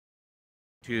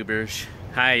YouTubers,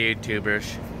 hi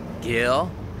YouTubers, Gil,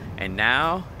 and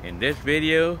now in this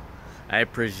video I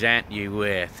present you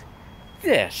with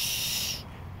this,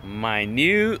 my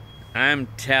new I'm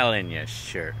Tellin Ya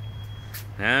shirt.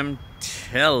 I'm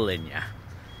telling ya,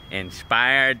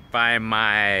 inspired by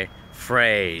my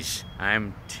phrase,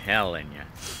 I'm telling ya.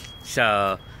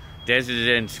 So this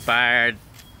is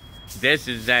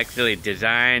actually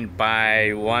designed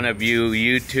by one of you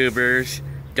YouTubers,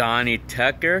 Donny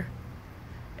Tucker.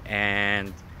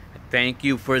 And thank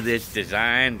you for this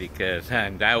design, because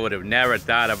I would have never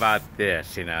thought about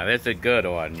this. You know, that's a good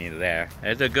one there.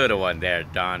 That's a good one there,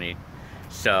 Donnie.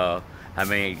 So, I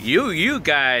mean, you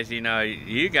guys, you know,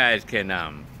 you guys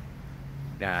can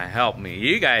help me.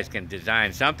 You guys can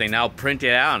design something. I'll print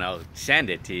it out and I'll send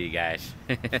it to you guys.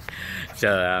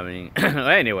 So, I mean,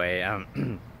 anyway,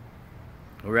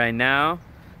 right now,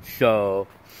 so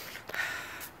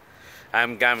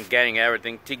I'm getting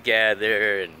everything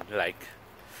together, and like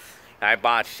I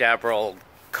bought several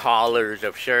collars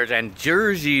of shirts, and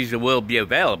jerseys will be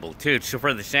available too. So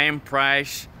for the same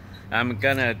price,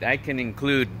 I can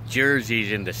include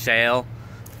jerseys in the sale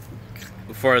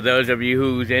for those of you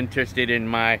who's interested in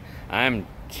my I'm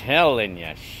Telling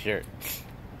Ya shirts.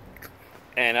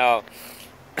 And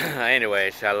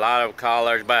anyways, a lot of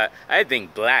collars, but I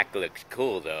think black looks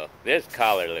cool though. This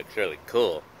collar looks really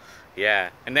cool. Yeah,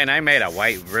 and then I made a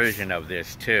white version of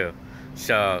this too.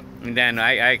 So, and then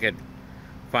I could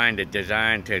find a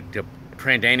design to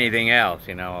print anything else,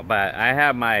 you know. But I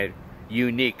have my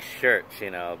unique shirts, you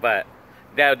know. But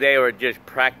they were just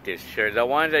practice shirts. The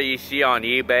ones that you see on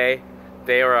eBay,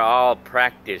 they were all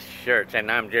practice shirts. And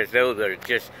those are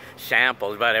just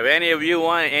samples. But if any of you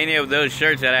want any of those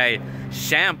shirts that I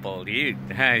sampled,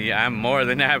 I'm more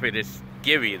than happy to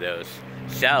give you those.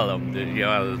 Sell them, you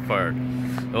know, for...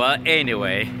 Well,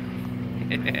 anyway,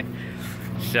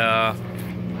 so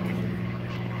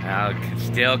I'll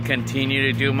still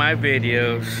continue to do my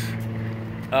videos,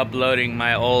 uploading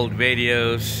my old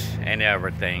videos and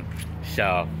everything.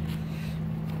 So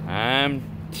I'm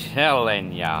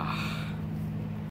telling ya.